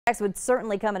Would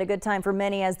certainly come at a good time for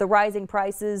many as the rising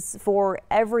prices for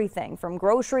everything from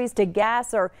groceries to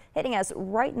gas are hitting us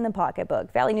right in the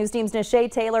pocketbook. Valley News Team's Nashay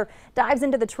Taylor dives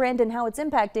into the trend and how it's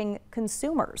impacting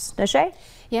consumers. Nashay?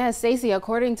 Yeah, Stacey,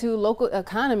 according to local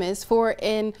economists, for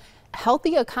an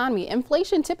healthy economy,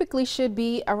 inflation typically should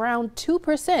be around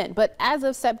 2%, but as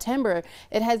of September,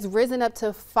 it has risen up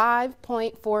to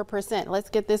 5.4%.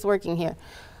 Let's get this working here.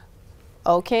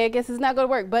 Okay, I guess it's not going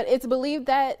to work, but it's believed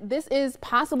that this is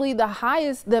possibly the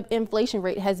highest the inflation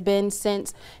rate has been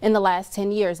since in the last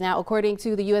 10 years. Now, according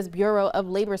to the U.S. Bureau of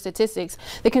Labor Statistics,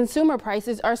 the consumer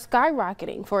prices are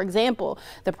skyrocketing. For example,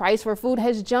 the price for food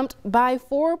has jumped by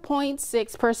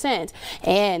 4.6%,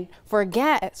 and for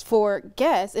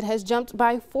gas, it has jumped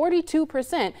by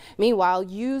 42%. Meanwhile,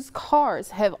 used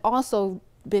cars have also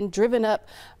been driven up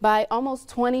by almost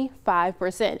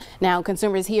 25%. Now,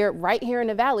 consumers right here in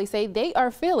the Valley say they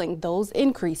are feeling those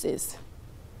increases.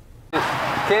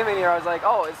 Came in here, I was like,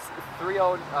 oh, it's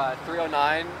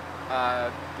 309,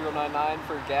 3099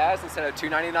 for gas instead of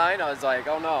 299. I was like,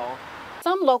 oh no.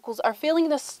 Some locals are feeling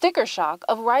the sticker shock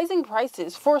of rising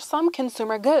prices for some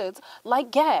consumer goods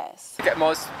like gas.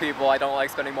 Most people, I don't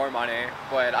like spending more money,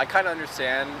 but I kind of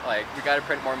understand, like, we got to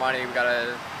print more money, we got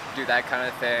to do that kind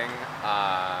of thing.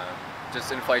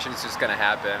 Just inflation's just gonna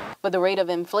happen. But the rate of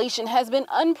inflation has been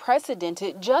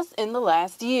unprecedented just in the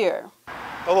last year.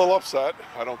 A little upset.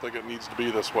 I don't think it needs to be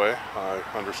this way. I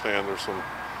understand there's some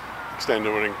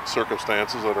extenuating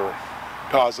circumstances that are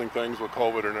causing things with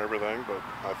COVID and everything, but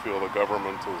I feel the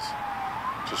government is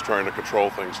just trying to control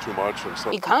things too much. And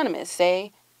so economists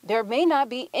say there may not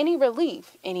be any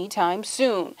relief anytime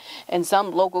soon. And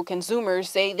some local consumers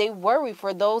say they worry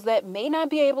for those that may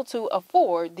not be able to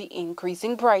afford the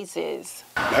increasing prices.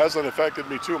 It hasn't affected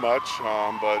me too much,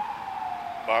 but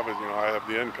obviously, I have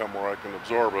the income where I can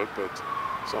absorb it, but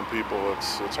some people,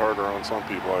 it's harder on some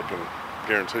people, I can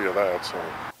guarantee you that. So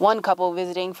one couple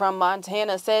visiting from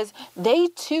Montana says they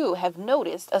too have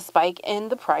noticed a spike in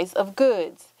the price of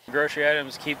goods. Grocery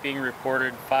items keep being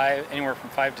reported anywhere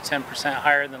from 5 to 10%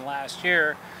 higher than last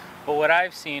year. But what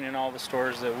I've seen in all the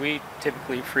stores that we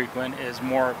typically frequent is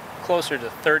closer to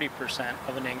 30%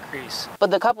 of an increase. But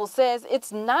the couple says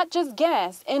it's not just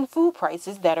gas and food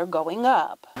prices that are going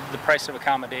up. The price of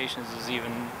accommodations is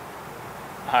even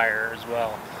higher as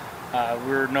well. I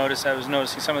was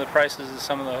noticing some of the prices of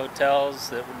some of the hotels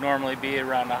that would normally be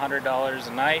around $100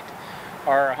 a night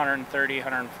are $130,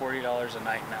 $140 a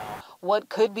night now. What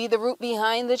could be the root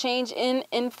behind the change in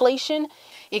inflation?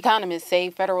 Economists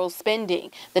say federal spending,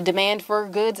 the demand for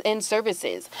goods and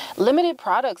services, limited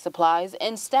product supplies,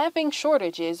 and staffing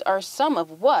shortages are some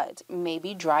of what may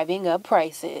be driving up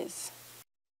prices.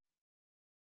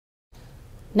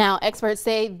 Now, experts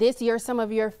say this year some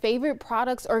of your favorite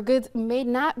products or goods may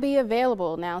not be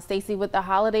available. Now, Stacey, with the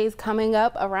holidays coming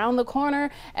up around the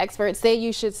corner, experts say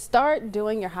you should start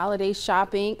doing your holiday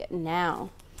shopping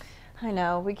now. I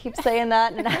know, we keep saying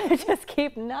that and I just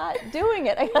keep not doing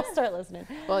it. I gotta start listening.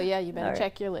 Well, yeah, you better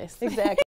check your list. Exactly.